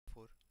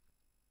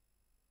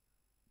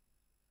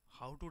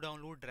How to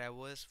download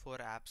drivers for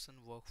Epson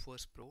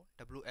WorkForce Pro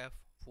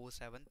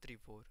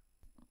WF-4734.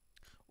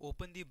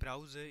 Open the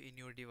browser in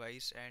your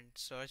device and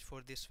search for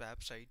this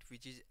website,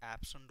 which is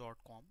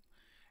epson.com,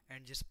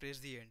 and just press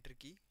the enter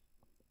key.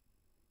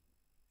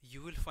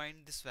 You will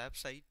find this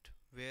website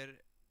where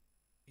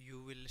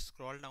you will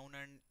scroll down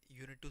and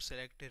you need to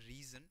select a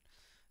region.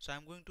 So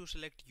I'm going to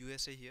select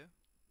USA here.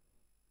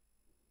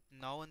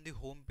 Now on the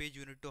home page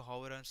you need to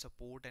hover on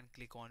support and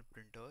click on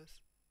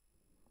printers,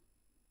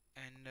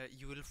 and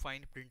you will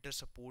find printer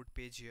support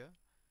page here.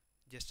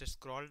 Just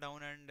scroll down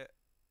and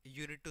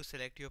you need to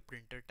select your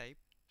printer type,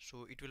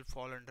 so it will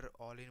fall under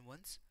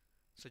all-in-ones.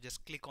 So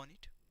just click on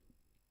it,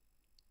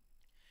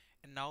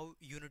 and now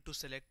you need to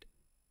select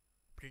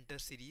printer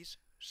series,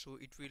 so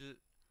it will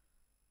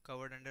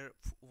covered under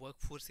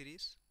workforce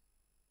series.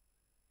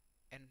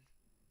 And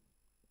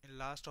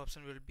last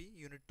option will be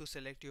you need to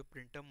select your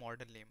printer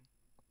model name.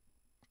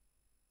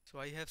 So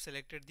I have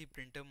selected the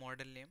printer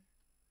model name,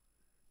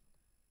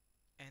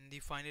 and the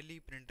finally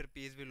printer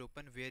page will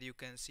open where you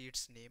can see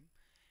its name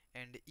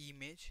and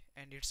image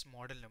and its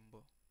model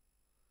number,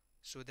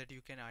 so that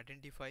you can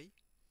identify.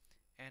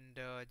 And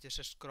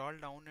just scroll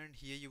down, and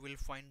here you will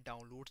find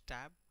downloads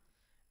tab,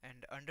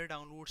 and under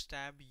downloads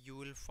tab you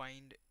will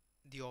find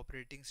the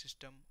operating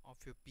system of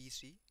your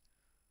PC.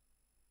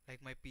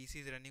 Like my PC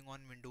is running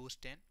on Windows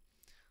 10.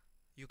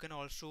 You can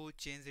also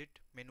change it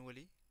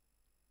manually.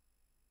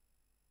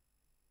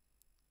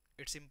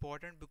 It's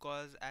important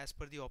because as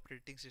per the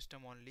operating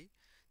system only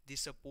the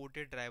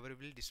supported driver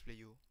will display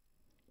you.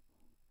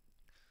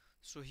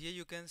 So here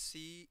you can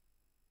see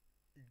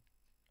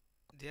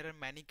there are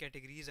many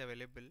categories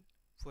available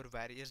for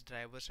various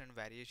drivers and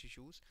various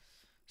issues.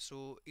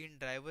 So in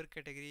driver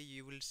category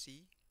you will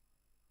see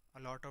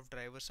a lot of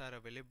drivers are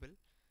available,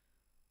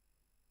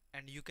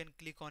 and you can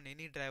click on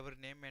any driver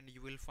name and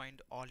you will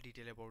find all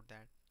detail about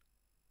that.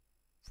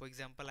 For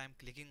example, I'm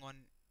clicking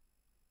on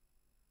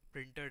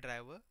printer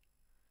driver,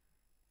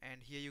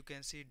 and here you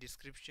can see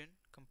description,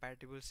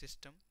 compatible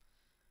system,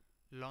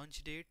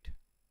 launch date,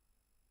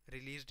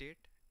 release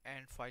date,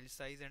 and file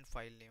size and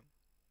file name.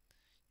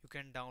 You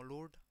can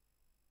download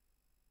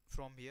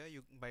from here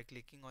by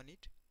clicking on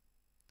it.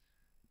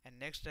 And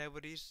next driver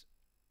is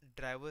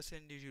drivers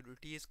and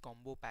utilities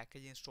combo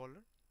package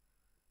installer,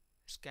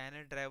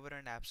 scanner driver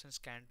and Epson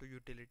scan to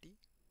utility,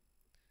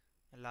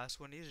 and last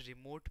one is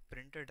remote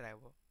printer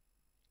driver.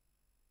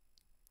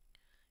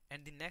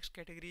 And the next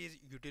category is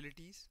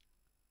utilities.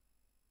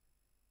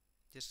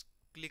 Just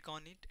click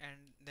on it,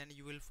 and then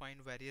you will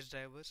find various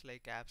drivers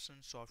like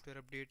Epson software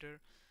updater,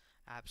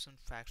 Epson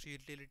fax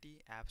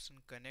utility,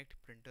 Epson connect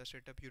printer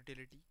setup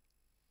utility,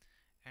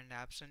 and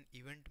Epson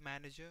event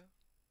manager,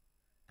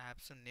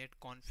 Epson net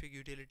config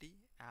utility,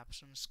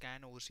 Epson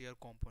scan OCR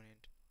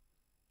component.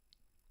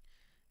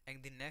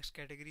 And the next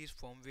category is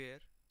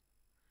firmware,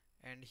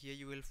 and here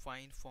you will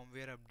find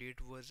firmware update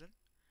version.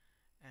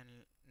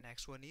 And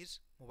next one is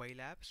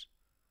mobile apps,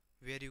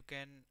 where you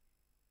can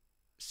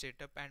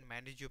set up and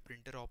manage your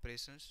printer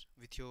operations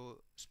with your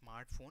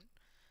smartphone,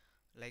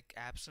 like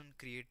Epson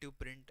Creative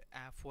Print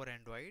app for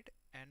Android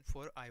and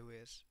for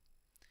iOS.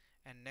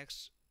 And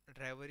next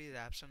driver is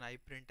Epson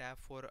iPrint app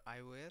for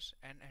iOS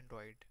and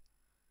Android.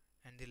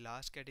 And the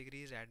last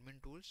category is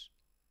admin tools.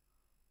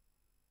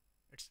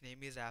 Its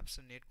name is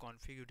Epson net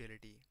config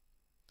utility.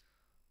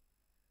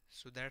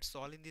 So that's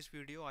all in this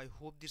video. I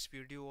hope this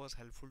video was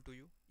helpful to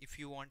you. If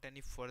you want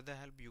any further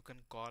help, you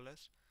can call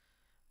us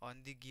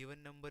on the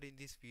given number in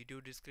this video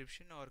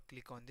description or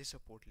click on the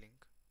support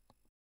link.